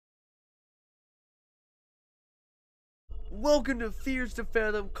Welcome to Fears to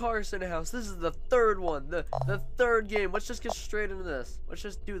Fathom Carson House. This is the third one, the third game. Let's just get straight into this. Let's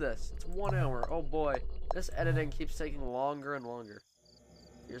just do this. It's 1 hour. Oh boy. This editing keeps taking longer and longer.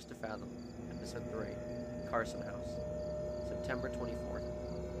 Fears to Fathom, episode 3, Carson House, September 24th.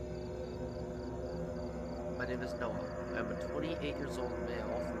 My name is Noah. I'm a 28 years old male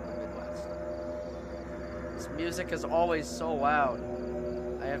from the Midwest. This music is always so loud.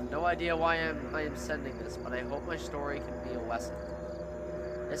 I have no idea why I am sending this, but I hope my story can be a lesson.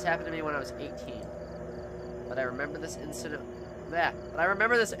 This happened to me when I was 18, but I remember this incident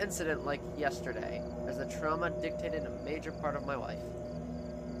like yesterday, as the trauma dictated a major part of my life.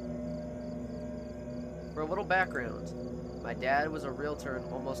 For a little background, my dad was a realtor and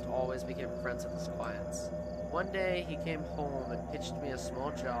almost always became friends with his clients. One day, he came home and pitched me a small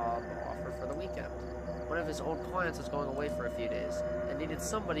job offer for the weekend. One of his old clients was going away for a few days and needed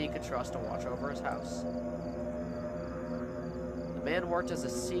somebody he could trust to watch over his house. The man worked as a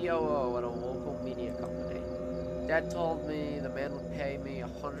COO at a local media company. Dad told me the man would pay me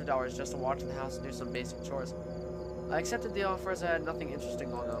 $100 just to watch the house and do some basic chores. I accepted the offer as I had nothing interesting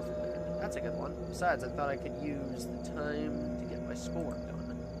going on for the weekend. That's a good one. Besides, I thought I could use the time to get my schoolwork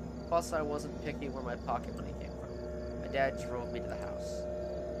done. Plus, I wasn't picky where my pocket money came from. My dad drove me to the house.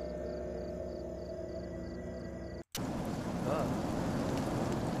 Oh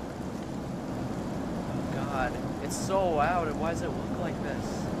God, it's so loud, and why does it look like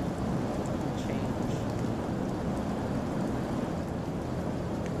this? Change.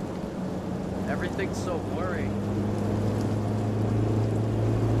 Everything's so blurry.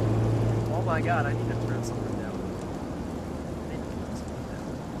 Oh my God, I need to turn something down.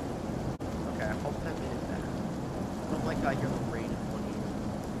 Okay, I hope that made it better. I don't like how I hear the rain in one ear.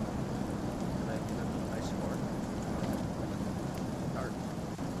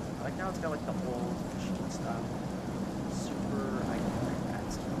 I like how it's got like the old machine style. Super iconic that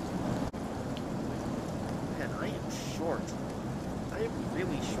stuff. Man, I am short. I am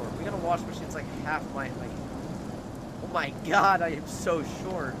really short. We got a wash machine's like half my height. Oh my God, I am so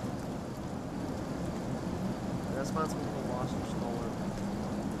short. I'm responsible for the wash or stolen.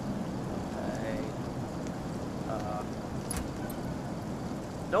 Okay.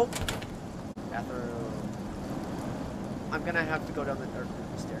 Nope. Bathroom. I'm gonna have to go down the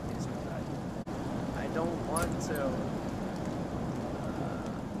staircase with that. I don't want to.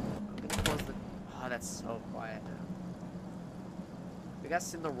 I'm gonna close the. Oh, that's so quiet now. You guys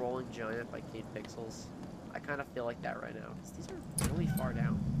seen The Rolling Giant by Kate Pixels? I kind of feel like that right now, because these are really far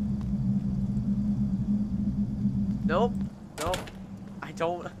down. Nope. Nope. I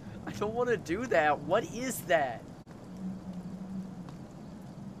don't want to do that. What is that?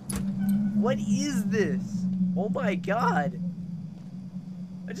 What is this? Oh my God.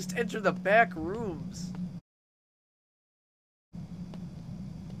 I just entered the back rooms.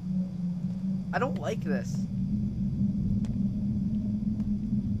 I don't like this.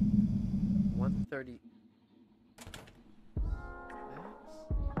 130.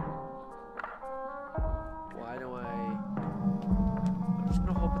 Why do I'm just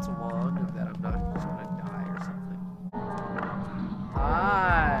gonna hope it's long and that I'm not just gonna die or something.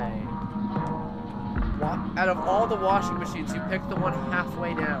 Hi. Out of all the washing machines, you picked the one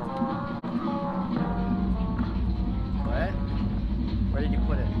halfway down. What? Where did you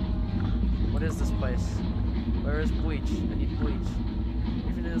put it? What is this place? Where is bleach? I need bleach.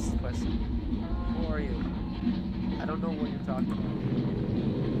 What even is this place? Who are you? I don't know what you're talking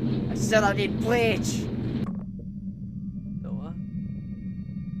about. I said I need bleach! Noah?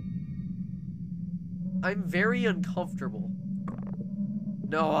 I'm very uncomfortable.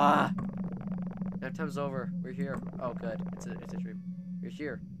 Noah! Nap time's over. We're here. Oh, good. It's a dream. You're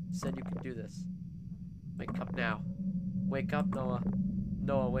here. You said you could do this. Wake up now. Wake up, Noah.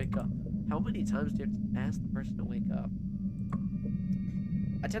 Noah, wake up. How many times do you have to ask the person to wake up?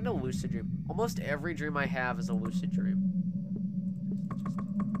 I tend to lucid dream. Almost every dream I have is a lucid dream.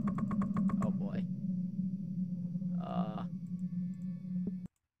 Oh, boy.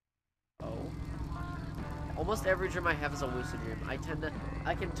 Almost every dream I have is a lucid dream. I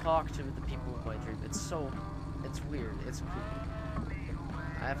can talk to the people in my dream. It's weird. It's creepy.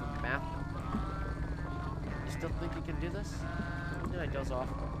 I have a map now. You still think you can do this? When did I doze off?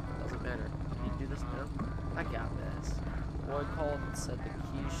 Doesn't matter. Can you do this now? I got this. Boy called and said the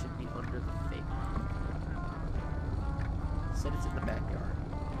key should be under the fake. Said it's in the backyard.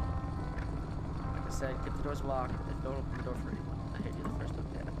 Like I said, keep the doors locked and don't open the door for anyone. I hate you the first time,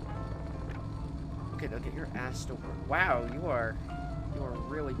 Dad. Okay, now get your ass to work. Wow, you are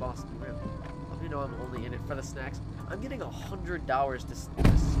really bossing around. Let me know I'm only in it for the snacks. I'm getting $100 to sleep,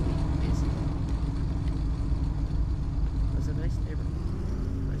 basically. It's a nice neighborhood.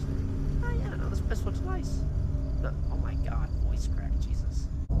 Nice neighborhood. Oh yeah, no, this place looks nice. No, oh my god, voice crack, Jesus.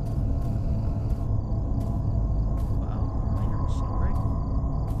 Wow, I hear him snoring.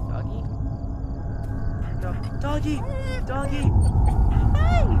 Doggy? Doggy! Doggy!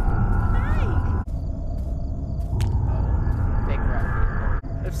 Hey! Hey! Oh, fake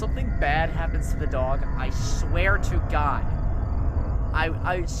graphic. If something bad happens to the dog, I swear to God,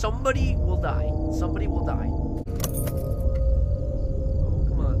 somebody will die. Somebody will die. Oh,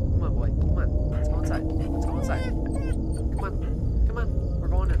 come on, boy, come on. Let's go inside. Let's go inside. Come on, we're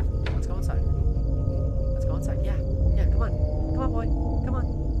going in. Let's go inside. Let's go inside. Yeah, come on, boy, come on.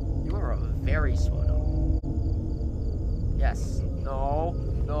 You are a very slow dog. Yes. No,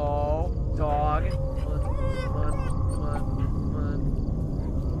 dog. Come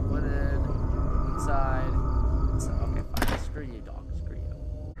on in. Inside. Okay, fine. Screw you, dog. Screw you.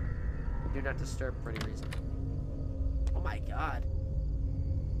 Do not disturb for any reason. Oh my god.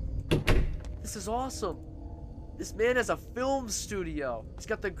 This is awesome. This man has a film studio. He's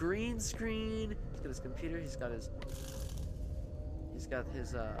got the green screen. He's got his computer. He's got his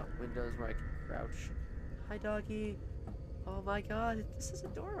windows where I can crouch. Hi, doggy. Oh my god, this is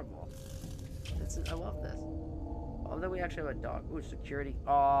adorable. I love this. Oh, then we actually have a dog. Ooh, security.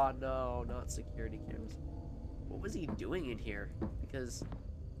 Oh no, not security cameras. What was he doing in here? Because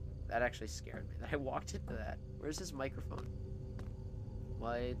that actually scared me. I walked into that. Where's his microphone?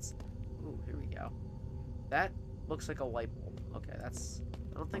 Lights. Ooh, here we go. That looks like a light bulb. Okay, I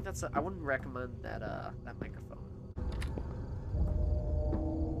don't think that's I wouldn't recommend that microphone.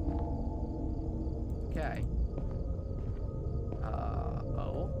 Okay.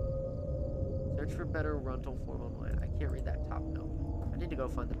 Oh. Search for better rental form online. I can't read that top note. I need to go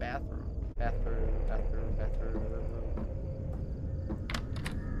find the bathroom. Bathroom.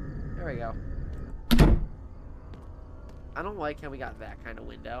 There we go. I don't like how we got that kind of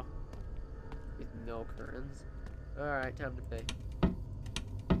window. With no curtains. Alright, time to pay.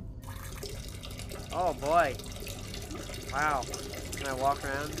 Oh boy. Wow. Can I walk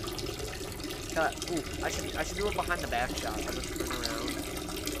around? Ooh, I should do it behind the back shot. I'll just turn around.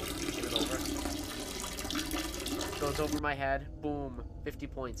 Get it over. Goes over my head. Boom. 50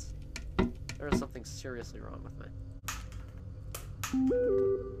 points. There is something seriously wrong with me.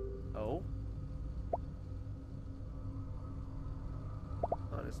 Oh?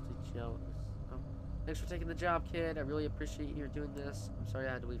 Honestly, chill. Oh. Thanks for taking the job, kid. I really appreciate you doing this. I'm sorry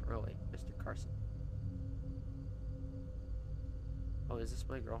I had to leave early, Mr. Carson. Oh, is this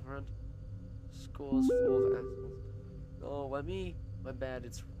my girlfriend? School is full of assholes. Oh, let me. My bad.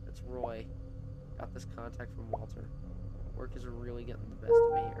 It's Roy. Got this contact from Walter. Work is really getting the best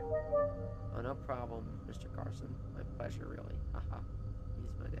of me here. Oh, no problem, Mr. Carson. My pleasure, really. Haha.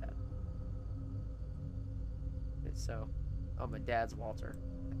 He's my dad. Okay, so, oh, my dad's Walter,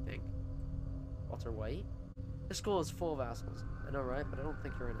 I think. Walter White? This school is full of assholes. I know, right? But I don't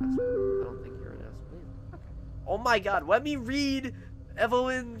think you're an asshole. I don't think you're an asshole either. Okay. Oh my god, let me read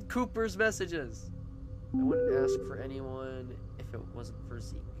Evelyn Cooper's messages. I wouldn't ask for anyone if it wasn't for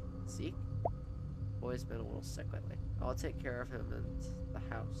Zeke. Zeke? Boy's been a little sick lately. I'll take care of him and the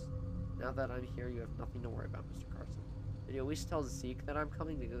house. Now that I'm here, you have nothing to worry about, Mr. Carson. Did you at least tell Zeke that I'm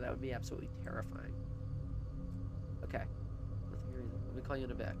coming? Because that would be absolutely terrifying. Okay. Let me call you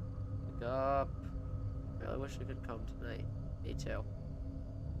in a bit. Wake up. I really wish I could come tonight. Me too.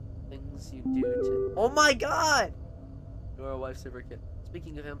 Things you do to... Oh my god! You're a lifesaver kid.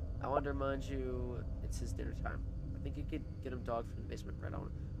 Speaking of him, I want to remind you it's his dinner time. I think you could get him dog from the basement right on.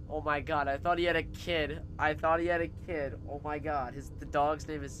 Oh my god, I thought he had a kid. I thought he had a kid. Oh my god, the dog's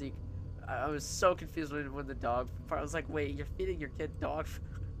name is Zeke. I was so confused when the dog part. I was like, wait, you're feeding your kid dog food?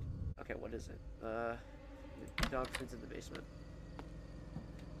 Okay, what is it? Dog food's in the basement.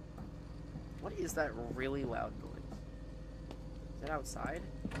 What is that really loud noise? Is it outside?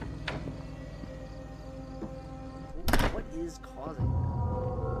 What is causing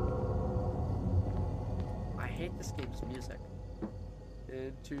it? I hate this game's music.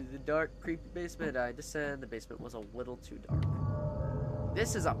 Into the dark, creepy basement I descend. The basement was a little too dark.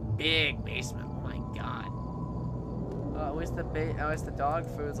 This is a big basement. Oh my god. At least the dog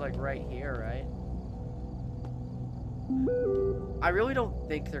food's like right here, right? I really don't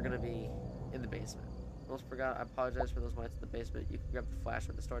think they're gonna be in the basement. Almost forgot. I apologize for those lights in the basement. You can grab the flash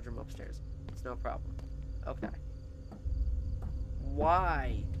from the storage room upstairs. It's no problem. Okay.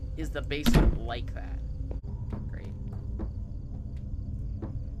 Why is the basement like that? Great.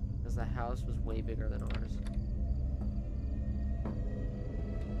 Because the house was way bigger than ours.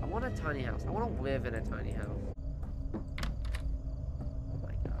 I want a tiny house. I want to live in a tiny house. Oh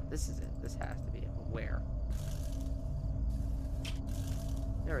my god. This is it. This has to be it. But where?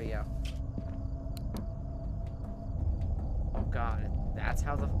 There we go. Oh god, that's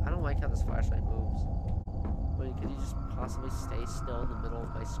how the... I don't like how this flashlight moves. Wait, could you just possibly stay still in the middle of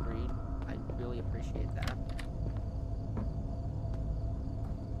my screen? I really appreciate that.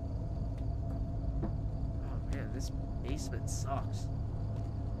 Oh man, this basement sucks.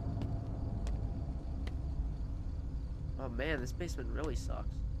 Oh man, this basement really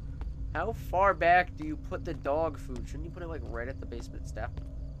sucks. How far back do you put the dog food? Shouldn't you put it like right at the basement step?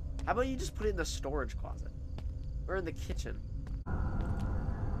 How about you just put it in the storage closet? Or in the kitchen?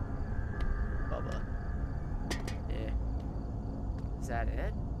 Bubba. Yeah. Is that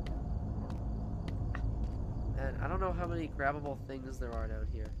it? And I don't know how many grabbable things there are down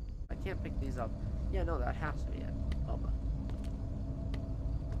here. I can't pick these up. Yeah, no, that has to be it. Bubba.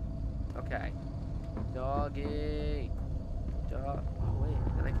 Okay. Doggy. Dog. Oh, wait.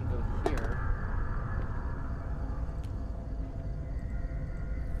 Then I can go here.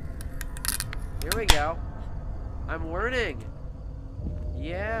 Here we go. I'm learning.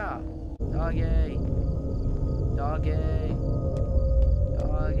 Yeah. Doggy. Doggy.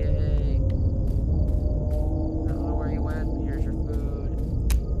 Doggy. I don't know where you went, but here's your food.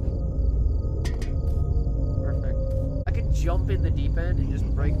 Perfect. I could jump in the deep end and just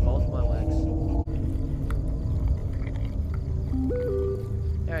break both my legs.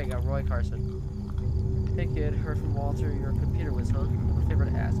 There you go, Roy Carson. Hey kid, heard from Walter you're a computer whiz, huh? I'm a favor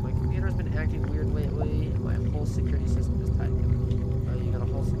to ask. My computer's been acting weird lately, and my whole security system is tied to it. Oh, you got a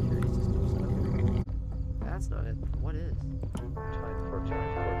whole security system set up. That's not it. What is? Time.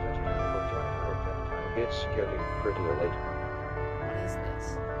 It's getting pretty late. What is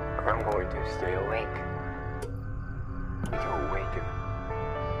this? I'm going to stay awake. To awaken.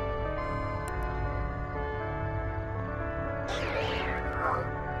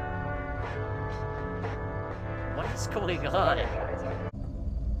 What is going on?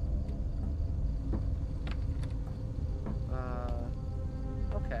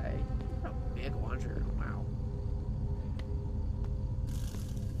 Okay. A big launcher. Wow.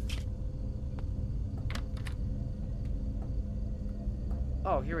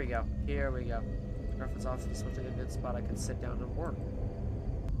 Oh, here we go. Here we go. Reference office looks like a good spot I can sit down and work.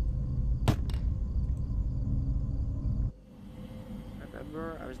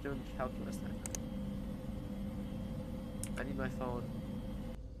 Remember, I was doing calculus that night. I need my phone.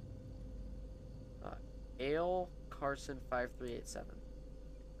 Ale Carson 5387.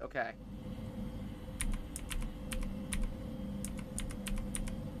 Okay.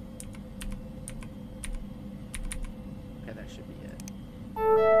 Okay, that should be it.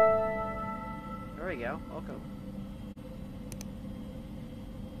 There we go. Welcome.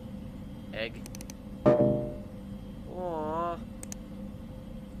 Egg. Aww.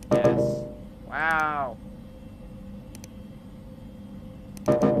 Yes. Wow.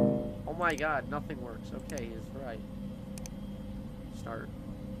 Oh my god, nothing works. Okay, he's right. Start.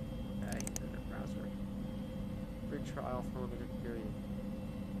 Okay, internet browser. Free trial for a limited period.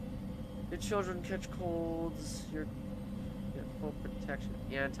 Your children catch colds. Your full protection.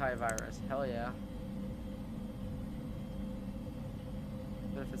 Antivirus. Hell yeah.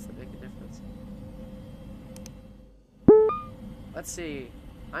 Benefits that make a difference. Let's see.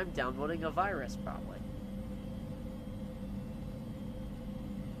 I'm downloading a virus, probably.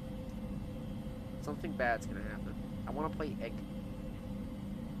 Something bad's gonna happen. I want to play Egg.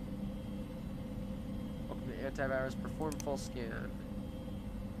 Welcome to Antivirus. Perform full scan.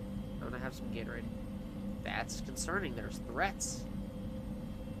 I'm gonna have some Gatorade. That's concerning. There's threats.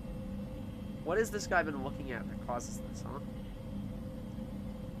 What has this guy been looking at that causes this, huh?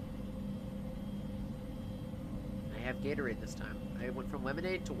 I have Gatorade this time. I went from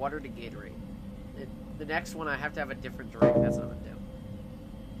lemonade to water to Gatorade. The next one I have to have a different drink. That's what I'm gonna do.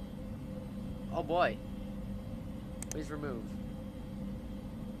 Oh boy. Please remove.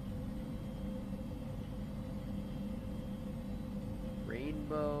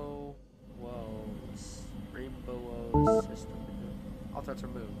 Rainbow woes. Rainbow woes system. All threats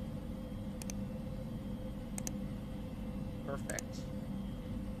removed. Perfect.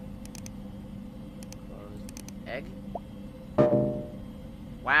 Close. Egg?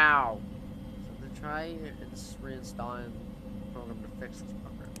 Wow. So I'm gonna try and reinstalling the program to fix this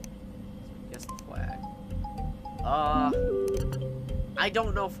program. So guess the flag. I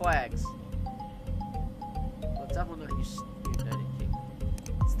don't know flags. Well, it's definitely not United Kingdom.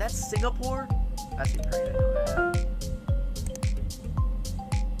 Is that Singapore? That's Ukraine, I know that.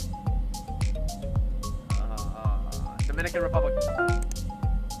 Dominican Republic.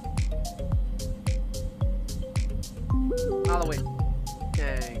 Halloween.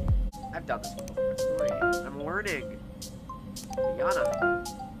 Dang. I've done this one before. It's great. I'm learning. Yana.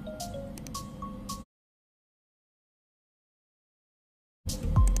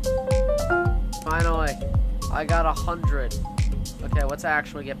 Finally, I got 100. Okay, let's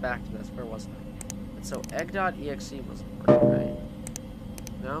actually get back to this. Where was I? And so egg.exe was right.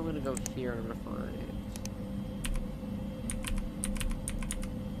 Now I'm gonna go here and I'm gonna find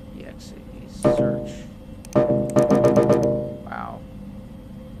exe search. Wow,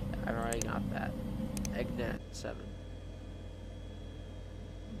 I already got that. Eggnet 7.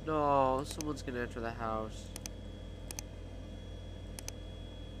 No, someone's gonna enter the house.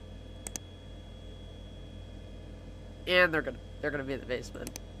 And they're gonna be in the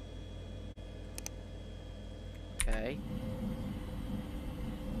basement. Okay.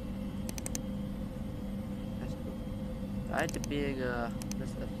 Guide to being what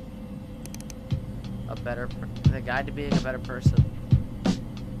is this? The guide to being a better person.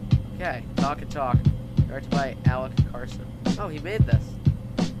 Okay, talk and talk. Directed by Carson. Oh, he made this.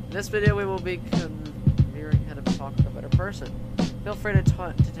 In this video, we will be conveying how to talk with a better person. Feel free to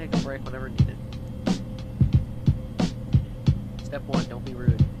take a break whenever needed. Step 1, don't be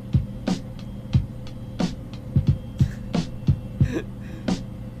rude.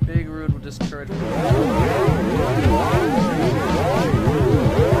 Being rude will discourage me.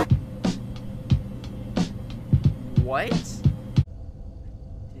 What? Did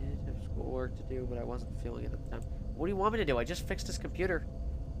have schoolwork to do, but I wasn't feeling it at the time. What do you want me to do? I just fixed this computer.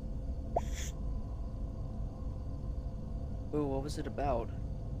 Ooh, what was it about?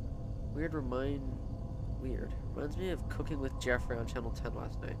 Weird. Reminds me of Cooking with Jeffrey on Channel 10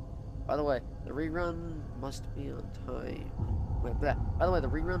 last night. By the way, the rerun must be on time. Wait, by the way, the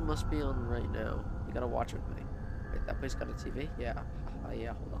rerun must be on right now. You gotta watch it with me. Wait, that place got a TV? Yeah.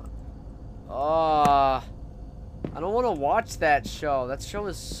 Yeah, hold on. I don't want to watch that show. That show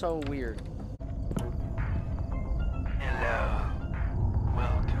is so weird. Hello.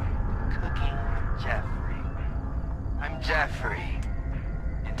 Welcome. Cooking with Jeffrey. I'm Jeffrey.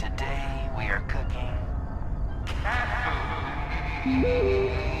 And today we are cooking cat food.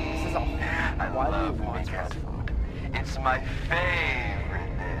 This is I love making cat food. It's my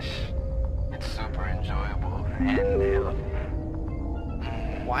favorite dish. It's super enjoyable and healthy.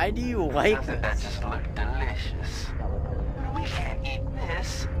 Why do you like Doesn't this? that just look delicious? We can't eat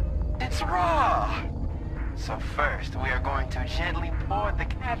this. It's raw. So first, we are going to gently pour the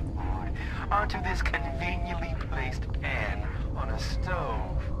cat food onto this conveniently placed pan on a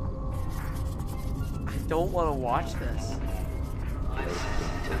stove. I don't want to watch this. Listen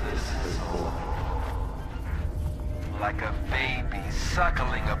to the sizzle. Like a baby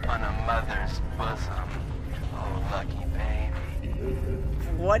suckling upon a mother's bosom. Oh, lucky baby.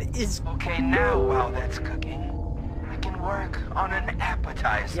 What is... Okay, now while that's cooking, we can work on an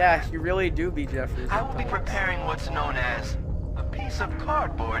appetizer. Yeah, you really do be Jeffrey. I will be preparing what's known as a piece of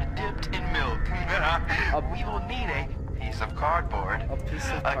cardboard dipped in milk. We will need a piece of cardboard, A piece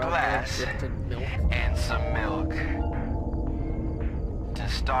of a cardboard glass, dipped in milk. and some milk. To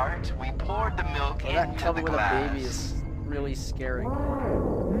start, we poured the milk Well, that into coming the with glass. a baby is really scary.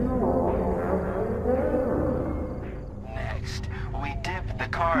 Next, we dip the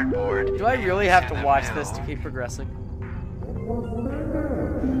cardboard. Do I really have into to the watch milk. this to keep progressing?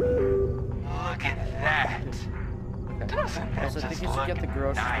 Look at that. Okay. Doesn't that Also, I just think you should look get the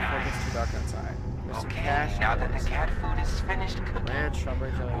groceries before it gets too nice? dark outside. There's some Okay, cash, now that the cat food is finished ranch, cooking,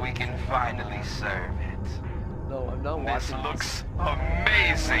 strawberry jelly. we can finally serve it. No, I'm not This watching looks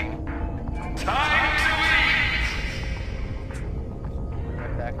amazing. Time to eat!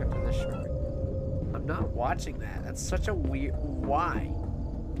 Right back after this short. I'm not watching that. That's such a weird... Why?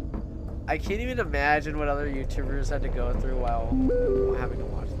 I can't even imagine what other YouTubers had to go through while having to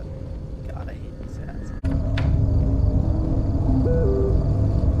watch them. God, I hate these ads. I'm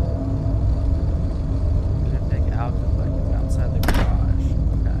gonna take out like outside the garage.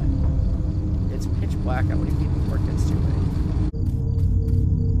 Okay. It's pitch black out. What do you mean before it gets too late?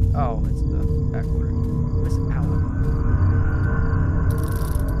 Oh, it's the back corner. Where's Alan?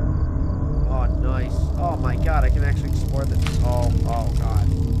 Oh, nice. Oh my god, I can actually explore this. Oh god.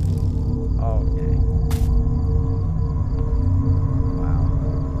 Okay.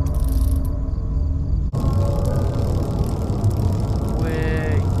 Wow.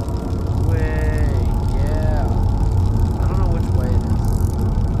 Wait, yeah. I don't know which way it is.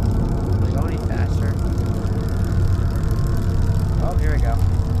 Am I going any faster? Oh, here we go.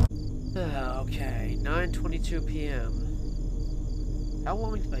 Okay, 9:22 p.m. How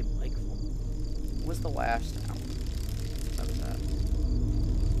long did my mic for? What was the last hour? How was that?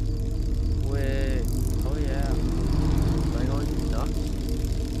 Wait. Oh yeah. Am I going nuts?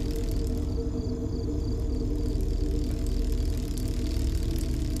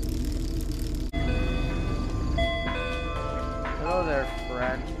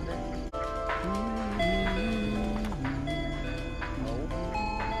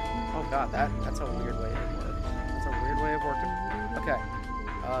 God, that's a weird way it works. That's a weird way of working. Okay.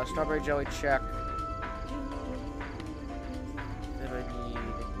 Strawberry jelly, check. Then I need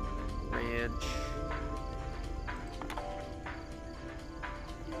ranch.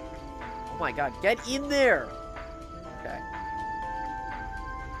 Oh my God, get in there! Okay.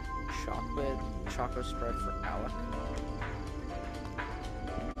 Choco spread for Alec.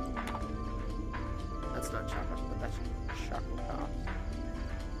 That's not choco spread, that's choco pops.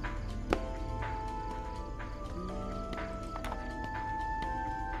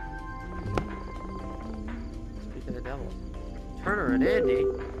 Speak of the devil. Turner and Andy,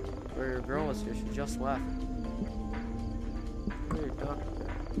 where your girl was here, she just left. Where your doctor?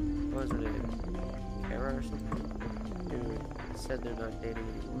 What was her name? Kara or something? Dude said they're not dating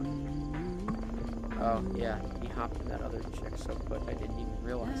anymore. Oh, yeah, he hopped in that other chick so quick I didn't even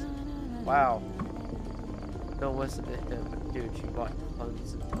realize it. Wow. Don't listen to him, but dude, she bought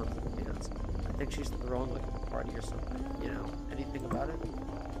tons and tons of pants. I think she's throwing like a party or something, you know? Anything about it?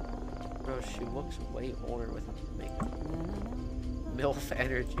 Bro, she looks way older with makeup. MILF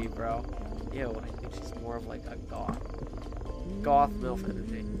energy, bro. Ew, I think she's more of like a goth. Goth MILF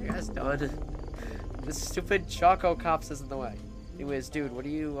energy. You guys done? This stupid Choco Cops is in the way. Anyways, dude, what are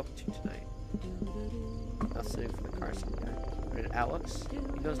you up to tonight? I'm sitting for the Carson guy. Right, Alex? He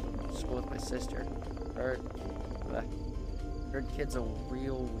goes to school with my sister. Her kid's a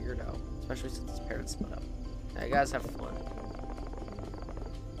real weirdo, especially since his parents split up. Now, you guys have fun.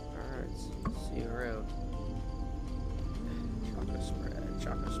 Alright, see you around. Choco spread,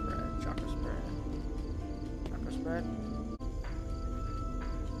 choco spread, choco spread. Choco spread?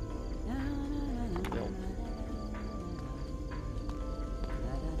 Milk.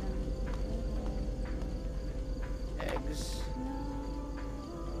 Eggs.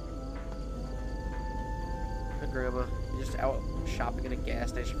 Hi, Grandma. You're just out shopping at a gas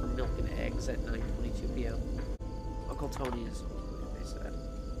station for milk and eggs at 9:22 p.m. Uncle Tony is what they said.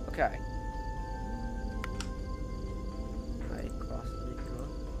 Okay.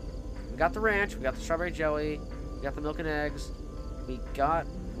 We got the ranch, we got the strawberry jelly, we got the milk and eggs, we got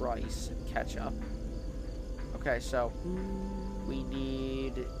rice and ketchup. Okay, so we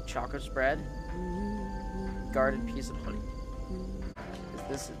need chocolate spread, garden peas and honey.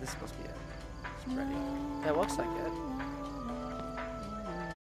 This must be it. Spreading. That looks like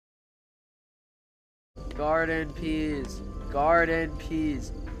it. Garden peas. Garden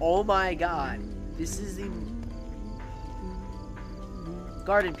peas. Oh my God. This is the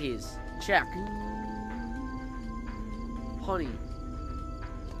garden peas. Check. Honey.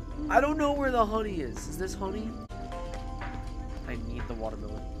 I don't know where the honey is. Is this honey? I need the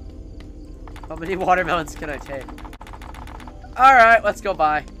watermelon. How many watermelons can I take? Alright, let's go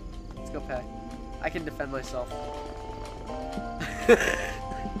buy. Let's go pay. I can defend myself. He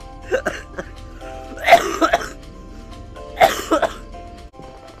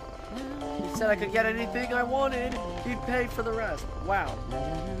said I could get anything I wanted. He'd pay for the rest. Wow.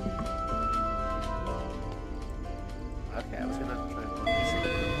 Okay, I was gonna try and this.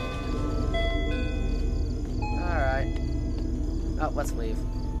 Alright. Oh, let's leave.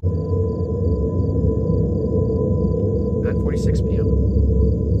 9:46 p.m.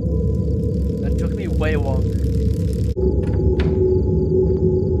 That took me way longer.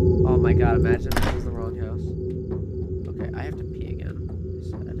 Oh my God, imagine this was the wrong house. Okay, I have to pee again, they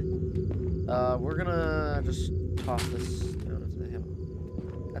said. We're gonna just toss this down into the hill.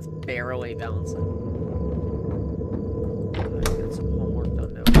 That's barely balancing. I got some homework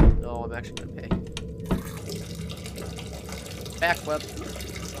done now. No, I'm actually gonna pay. Backflip.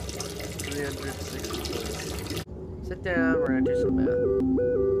 360. Sit down, we're gonna do some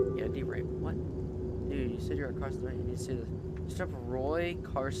math. Andy Ray, what? Dude, you said you're at Carson, right? You need to say this. Just up Roy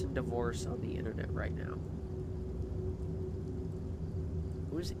Carson divorce on the internet right now.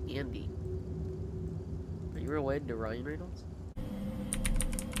 Who's Andy? Are you related to Ryan Reynolds?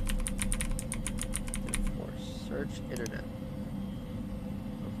 Of course. Search internet.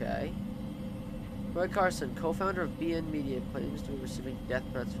 Okay. Roy Carson, co-founder of BN Media, claims to be receiving death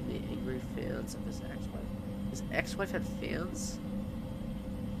threats from the angry fans of his ex-wife. His ex-wife had fans?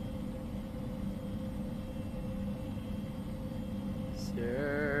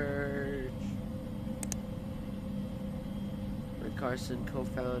 Search. Roy Carson,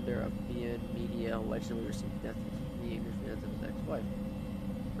 co-founder of BN Media, allegedly received death threats from the angry fans of his ex-wife.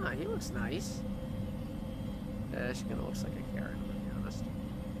 Ah, he looks nice. She kind of looks like a Karen, to be honest.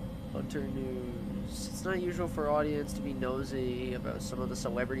 Hunter News. It's not usual for audience to be nosy about some of the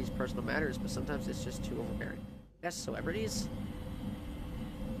celebrities' personal matters, but sometimes it's just too overbearing. Yes, celebrities?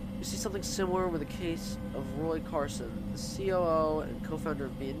 We see something similar with the case of Roy Carson, the COO and co-founder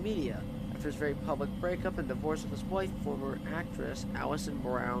of Being Media. After his very public breakup and divorce with his wife, former actress Allison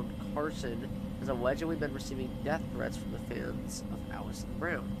Brown Carson has allegedly been receiving death threats from the fans of Allison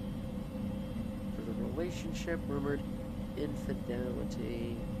Brown for the relationship, rumored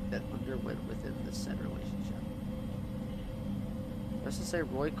infidelity that underwent within the said relationship. Let's just say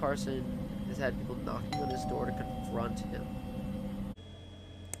Roy Carson has had people knocking on his door to confront him.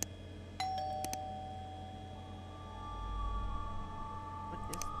 What is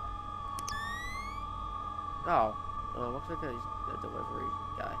that? Oh, looks like a delivery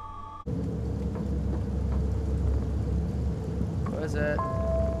guy. What is it?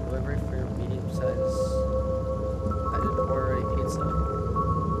 Delivery for your medium size. I didn't order any pizza.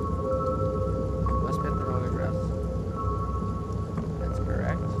 Must be at the wrong address. That's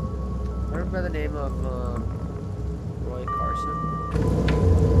correct. I remember by the name of Roy Carson.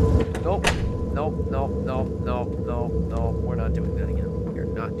 Nope. Nope. Nope. Nope. Nope. Nope. Nope. We're not doing that again. We are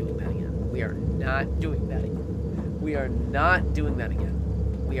not doing that again. We are not doing that again. We are not doing that again.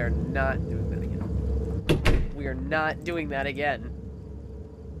 We are not doing that again. We are not doing that again.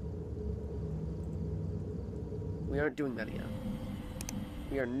 We aren't doing that again.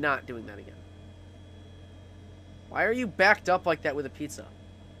 We are not doing that again. Why are you backed up like that with a pizza?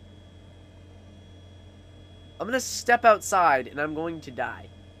 I'm gonna step outside and I'm going to die.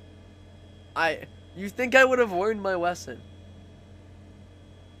 You think I would have learned my lesson?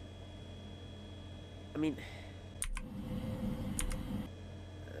 I mean,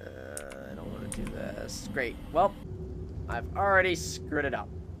 I don't want to do this. Great. Well, I've already screwed it up.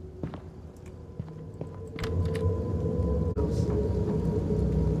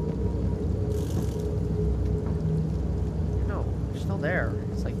 No, they're still there.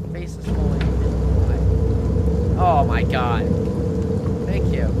 It's like face is falling. Oh my god.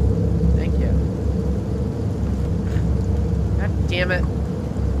 Thank you. Thank you. God damn it.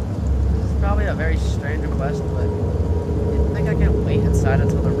 This is probably a very strange request, but you think I can wait inside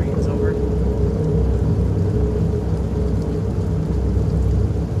until the rain's over?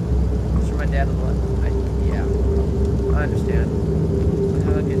 I'm sure my dad will let yeah. I understand.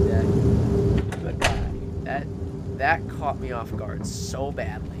 Have a good day. But god, that caught me off guard so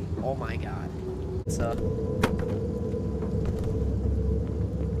badly. Oh my god.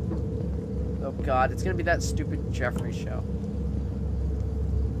 Oh god, it's gonna be that stupid Jeffrey show.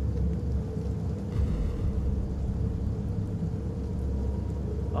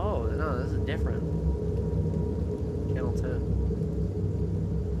 Oh, no, this is different. Channel 10.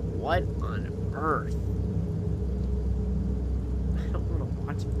 What on earth? I don't want to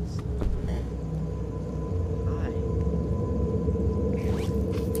watch this. Hi.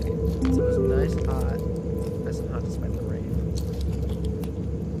 It was nice and hot. Nice and hot despite the rain.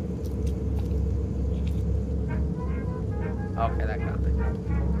 Okay, that got me.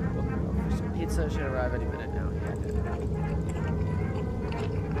 Some pizza should arrive any minute now. Yeah, it did.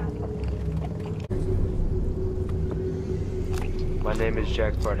 My name is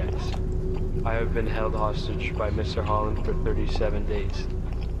Jack Barnes. I have been held hostage by Mr. Holland for 37 days.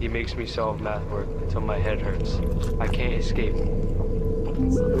 He makes me solve math work until my head hurts. I can't escape.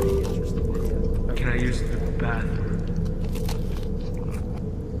 It's a very interesting video. Can I use the bathroom?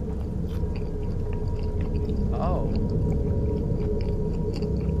 Oh.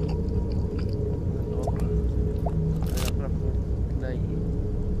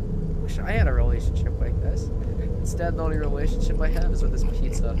 Wish I had a relationship like this. Instead, the only relationship I have is with this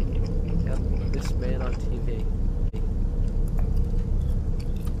pizza and this man on TV.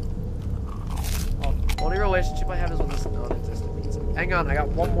 Oh, the only relationship I have is with this non-existent pizza. Hang on, I got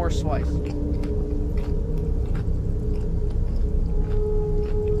one more slice.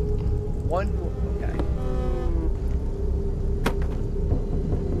 One more, okay.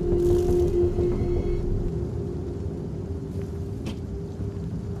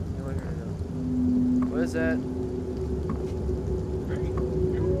 What is that?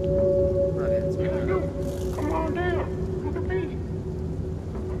 Come on down. Look at me.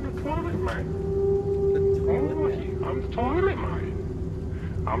 I'm the toilet man. I'm the toilet man.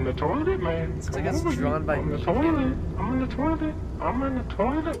 I'm the toilet man. It's like it's drawn by I'm the toilet. I'm in the toilet. I'm in the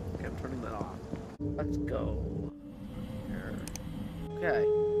toilet. Okay, I'm turning that off. Let's go. Here. Okay.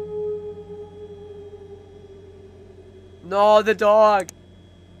 No, the dog!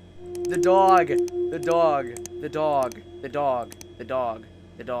 The dog! The dog! The dog! The dog! The dog!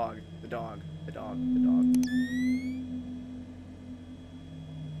 The dog! The dog! The dog! The dog!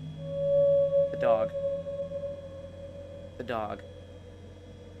 The dog. The dog.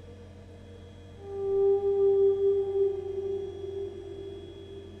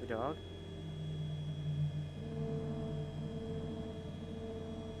 The dog.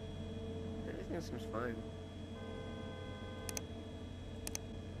 that seems fine.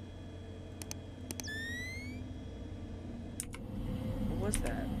 What was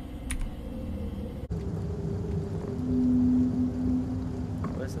that?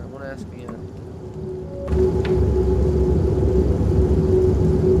 What is that? I want to ask again.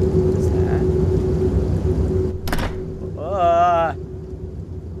 What is that?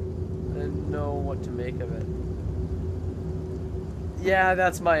 I didn't know what to make of it. Yeah,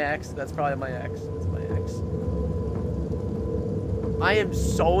 that's my ex. That's probably my ex. That's my ex. I am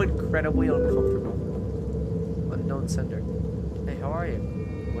so incredibly uncomfortable. Unknown sender. Hey, how are you?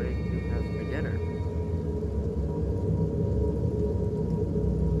 What did you have for dinner?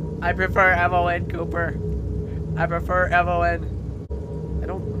 I prefer Evelyn, Cooper. I prefer Evelyn. I'm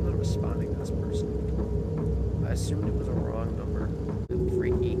not responding to this person. I assumed it was a wrong number.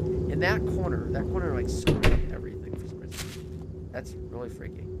 Freaky. In that corner like screwed up everything for some reason. That's really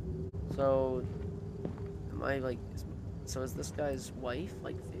freaky. So, am I like, so is this guy's wife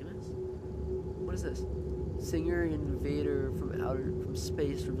like famous? What is this? Singer invader from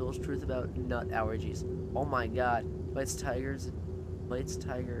space reveals truth about nut allergies. Oh my god. Bites tiger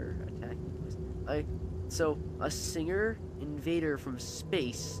attacking place. So a singer invader from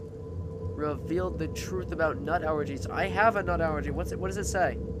space revealed the truth about nut allergies. I have a nut allergy. What does it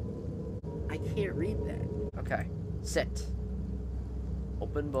say? I can't read that. Okay. Sit.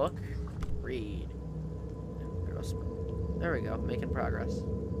 Open book. Read. There we go. Making progress.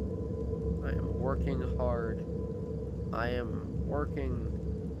 I am working hard. I am working.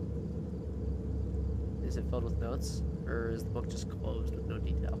 Is it filled with notes? Or is the book just closed with no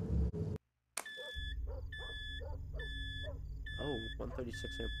detail? Oh,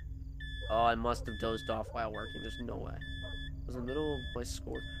 1:36 a.m. Oh, I must have dozed off while working. There's no way. I was in the middle of my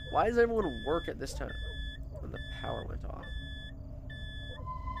score. Why does everyone work at this time? When the power went off.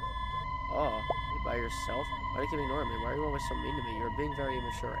 Oh, you by yourself? Why do you keep ignoring me? Why are you always so mean to me? You're being very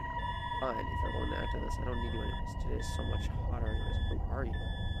immature right now. Fine, if you're going to act on this, I don't need you anyways. Today is so much hotter anyways. Who are you?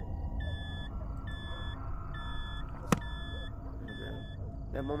 Oh man.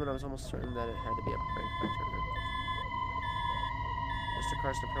 That moment I was almost certain that it had to be a prank by Turner. Mr.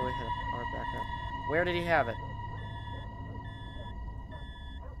 Carson probably had a power backup. Where did he have it?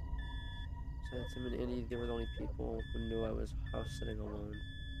 So it's him and Andy, they were the only people who knew I was house sitting alone.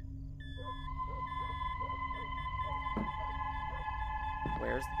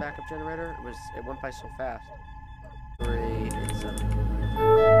 Where's the backup generator? It went by so fast. 3, 8, 7.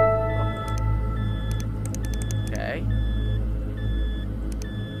 Okay.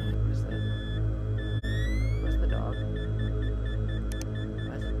 What is that? Where's the dog?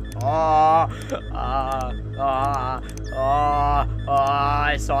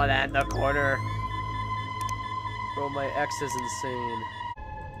 I saw that in the corner. Bro, my ex is insane.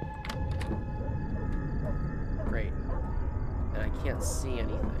 Great. And I can't see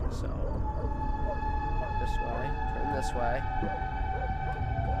anything, so walk this way, turn this way.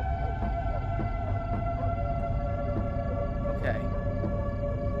 Okay.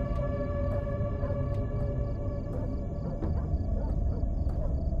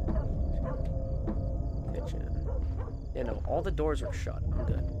 Kitchen. Yeah, no, all the doors are shut. I'm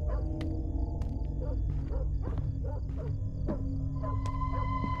good. I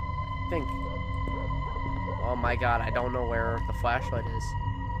think. Oh my god, I don't know where the flashlight is.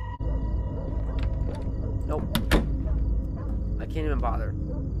 Nope. I can't even bother.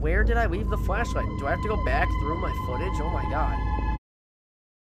 Where did I leave the flashlight? Do I have to go back through my footage? Oh my god.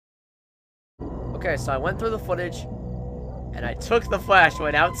 Okay, so I went through the footage, and I took the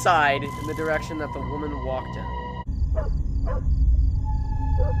flashlight outside in the direction that the woman walked in.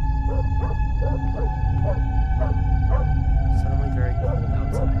 Suddenly very cold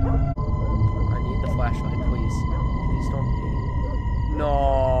outside. I need the flashlight, please. Please don't be.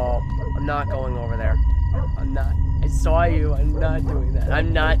 No, I'm not going over there. I'm not. I saw you. I'm not doing that.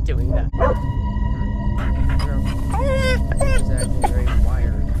 I'm not doing that. It's actually very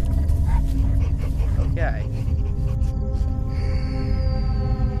wired. Okay.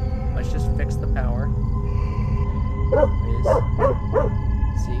 Let's just fix the power. Please.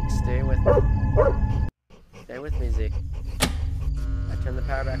 Zeke, stay with me. Stay with me, Zeke. I turned the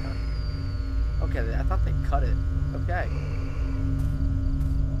power back on. Okay, I thought they cut it. Okay.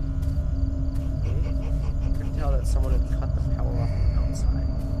 I could tell that someone had cut the power off from outside.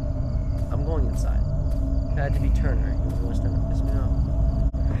 I'm going inside. It had to be Turner. He was always trying to piss me off.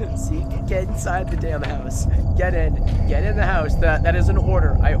 Zeke, get inside the damn house. Get in. Get in the house. That is an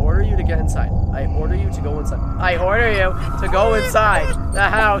order. I order you to get inside. I order you to go inside. I order you to go inside the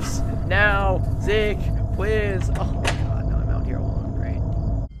house now. Zeke, please. Oh my god, now I'm out here alone. Great.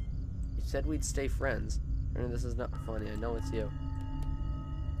 said we'd stay friends. And this is not funny. I know it's you.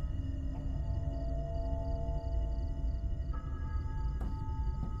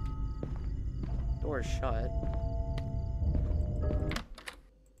 Door is shut.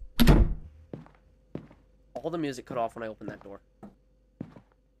 All the music cut off when I opened that door.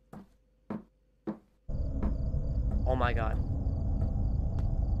 Oh my god.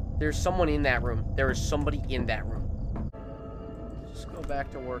 There's someone in that room. There is somebody in that room. Just go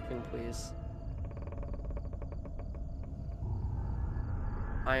back to working, please.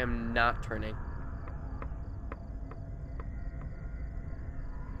 I am not turning.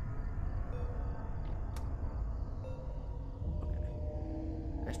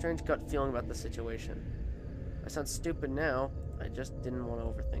 Okay. A strange gut feeling about the situation. I sound stupid now. I just didn't want to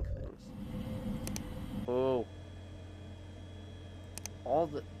overthink things. Oh. All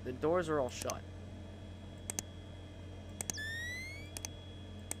the doors are all shut.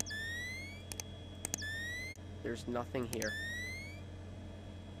 There's nothing here.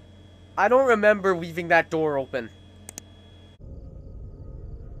 I don't remember leaving that door open.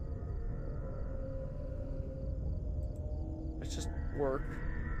 Let's just work.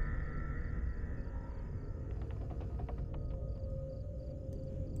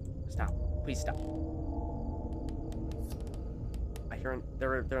 Stop. Please stop. I hear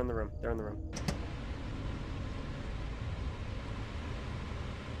they're in the room. They're in the room.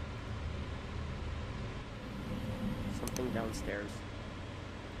 Something downstairs.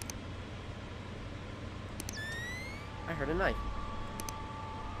 I heard a knife.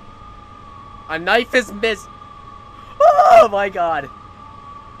 A knife is missed. Oh my god.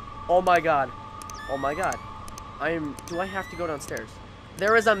 Oh my god. Oh my god. Do I have to go downstairs?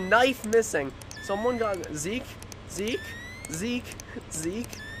 There is a knife missing. Someone got Zeke.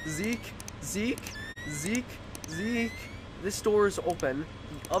 This door is open.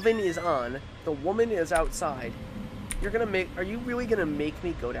 The oven is on. The woman is outside. Are you really gonna make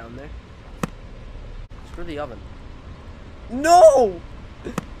me go down there? Screw the oven. No!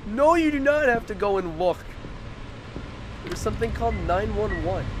 No, you do not have to go and look. There's something called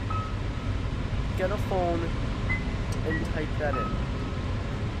 911. Get a phone and type that in.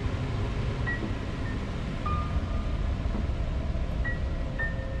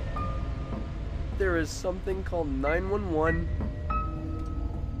 There is something called 911.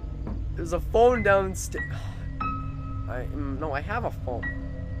 There's a phone downstairs. No, I have a phone.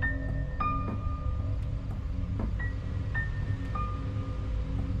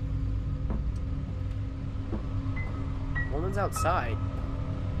 Woman's outside.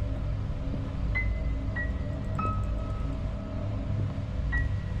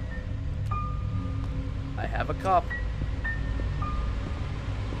 I have a cup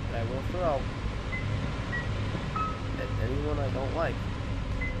that I will throw at anyone I don't like.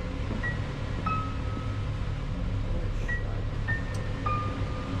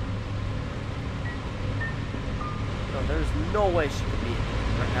 No, there's no way she could be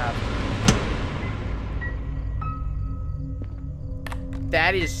perhaps.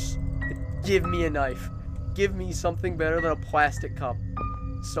 That is... Give me a knife. Give me something better than a plastic cup.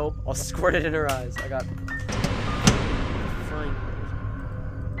 Soap, I'll squirt it in her eyes. I got... Frying pan.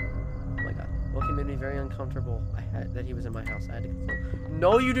 Oh my god. Loki made me very uncomfortable. That he was in my house. I had to confront...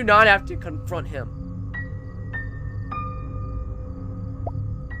 No, you do not have to confront him.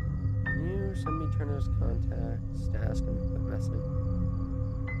 Can you send me Turner's contacts to ask him to quit messing?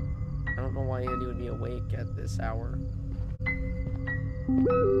 I don't know why Andy would be awake at this hour.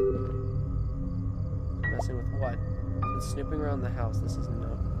 Messing with what? Been snooping around the house. This is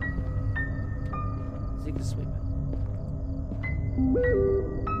no. Zeke is sleeping.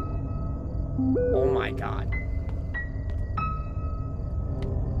 Oh my god.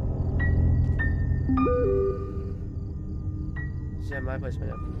 She's at my place right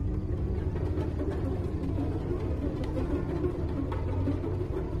now.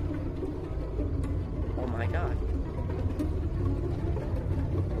 Oh my god.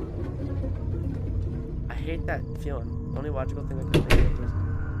 I hate that feeling. The only logical thing I could think of was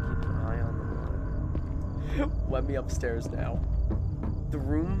keep an eye on the wall. Let me upstairs now. The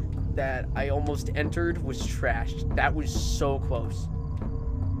room that I almost entered was trashed. That was so close.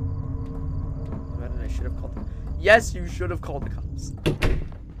 I should have called them. Yes, you should have called the cops.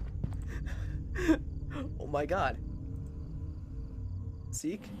 Oh my god.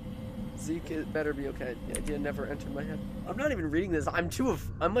 Zeke? Zeke, it better be okay. The idea never entered my head. I'm not even reading this. I'm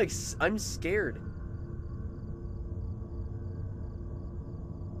scared.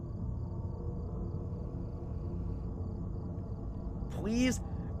 Please,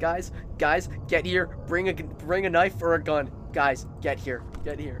 guys, get here. Bring a knife or a gun. Guys, get here.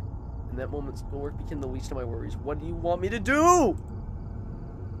 In that moment, schoolwork became the least of my worries. What do you want me to do?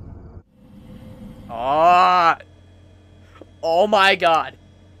 Ah! Oh my god.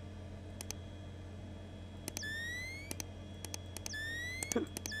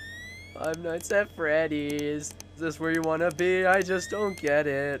 Five Nights at Freddy's. Is this where you wanna be? I just don't get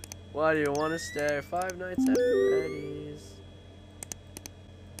it. Why do you wanna stay? Five Nights at Freddy's.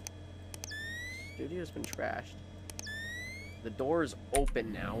 Studio's been trashed. The door is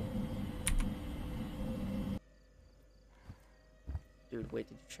open now. Dude, wait,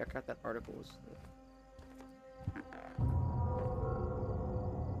 did you check out that article?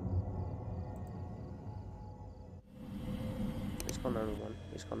 Please call 911.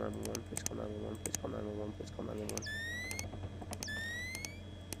 Please call 911. Please call 911. Please call 911. Please call 911.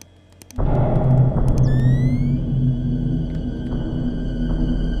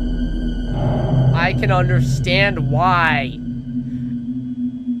 I can understand why.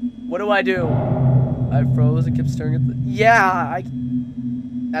 What do I do? I froze and kept staring at the. Yeah,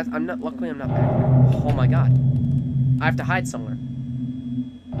 I'm not. Luckily, I'm not back there. Oh my god. I have to hide somewhere.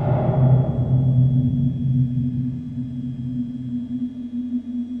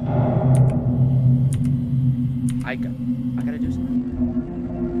 I gotta do something.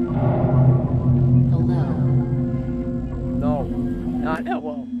 Hello. No, not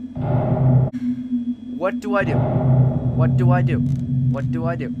hello. What do I do? What do I do? What do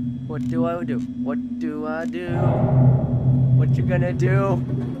I do? What do I do? What do I do? What you gonna do?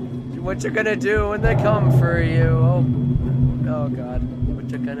 What you gonna do when they come for you? Oh, oh God. What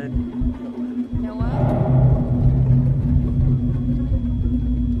you gonna do? Noah?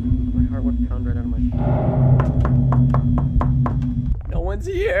 My heart would pound right out of my chest. No one's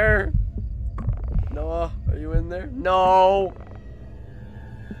here. Noah, are you in there? No.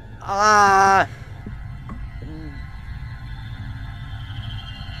 Ah.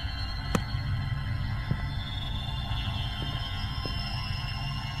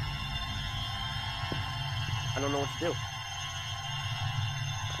 I don't know what to do.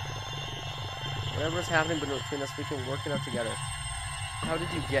 Whatever's happening between us, we can work it out together. How did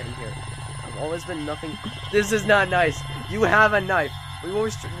you get in here? I've always been nothing. This is not nice. You have a knife. We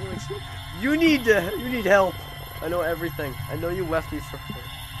always. You need help. I know everything. I know you left me for her.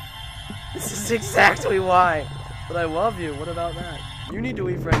 This is exactly why. But I love you. What about that? You need to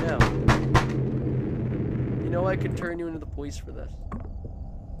leave right now. You know I could turn you into the police for this.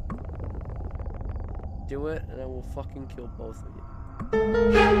 Do it, and I will fucking kill both of you.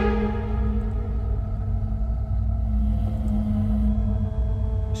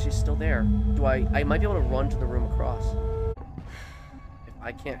 She's still there. I might be able to run to the room across. If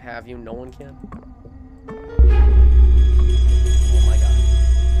I can't have you, no one can. Oh my god.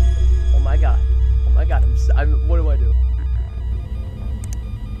 Oh my god. Oh my god. What do I do?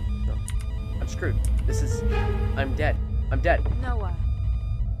 No. I'm screwed. I'm dead. I'm dead. Noah.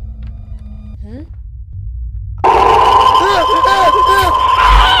 Huh?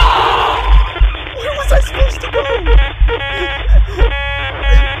 Where was I supposed to go?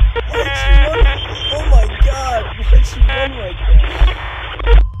 Why'd she run? Oh my god, why'd she run like that?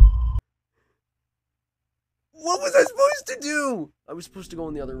 What was I supposed to do? I was supposed to go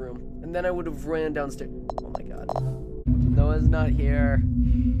in the other room, and then I would have ran downstairs. Oh my god. Noah's not here.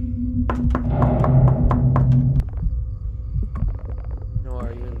 Noah,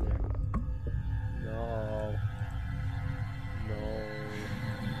 are you in there? No. No.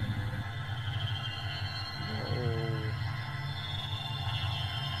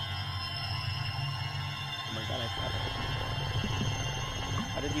 Oh my god, I got it.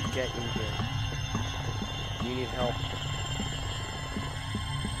 How did you get in here? You need help.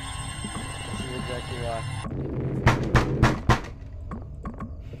 This is exactly why.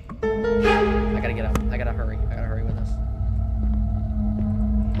 I gotta get up. I gotta hurry. I gotta hurry with this.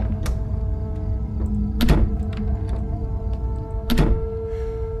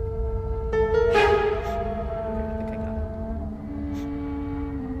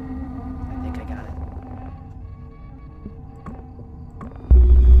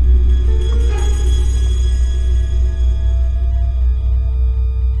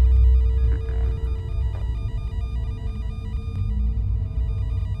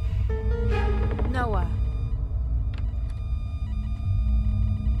 Noah.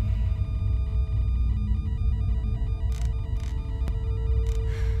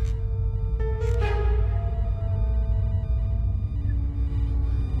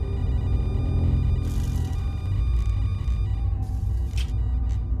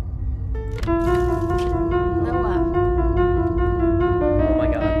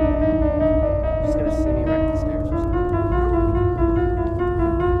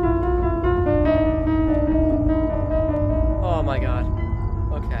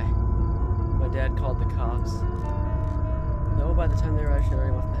 the time they arrived, she had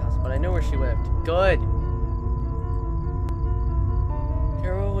already left the house, but I know where she lived. Good!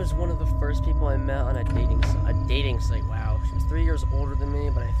 Carol was one of the first people I met on a dating site. Wow. She was 3 years older than me,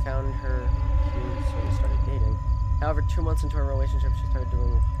 but I found her cute, so we started dating. However, 2 months into our relationship, she started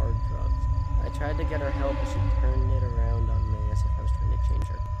doing hard drugs. I tried to get her help, but she turned it around on me as if I was trying to change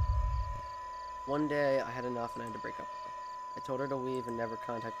her. One day, I had enough and I had to break up with her. I told her to leave and never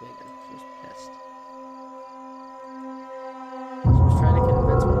contact me again. She was pissed. She was trying to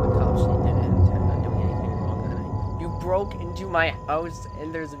convince one of the cops she didn't intend on doing anything wrong that night. You broke into my house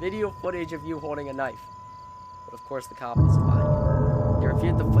and there's video footage of you holding a knife. But of course the cop isn't buying it. They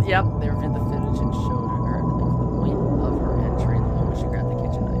reviewed the footage and showed her everything from the point of her entry and the moment she grabbed the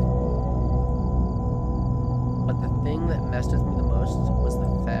kitchen knife. But the thing that messed with me the most was the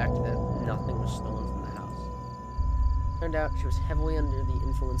fact that nothing was stolen from the house. Turned out she was heavily under the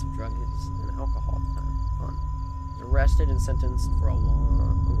influence of drugs and alcohol at the time. Fun. She was arrested and sentenced for a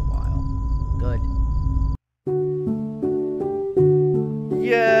long while. Good.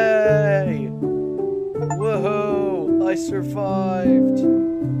 Yay! Whoa! I survived!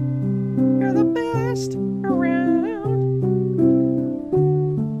 You're the best around!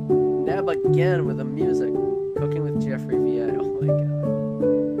 Nab again with the music. Cooking with Jeffrey Viet. Oh my god.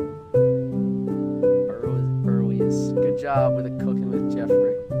 Burleys. Good job with the cooking with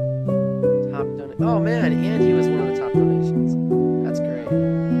Jeffrey. Top donation. Oh man, and he was one of the top donations. That's great.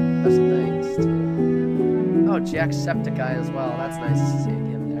 Special thanks to... Oh, Jacksepticeye as well. That's nice to see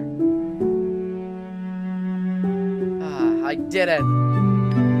him there. Ah, I did it.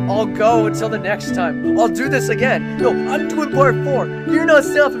 I'll go until the next time. I'll do this again. No, I'm doing part 4. You're not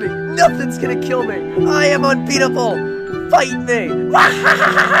stopping me. Nothing's gonna kill me. I am unbeatable. Fight me.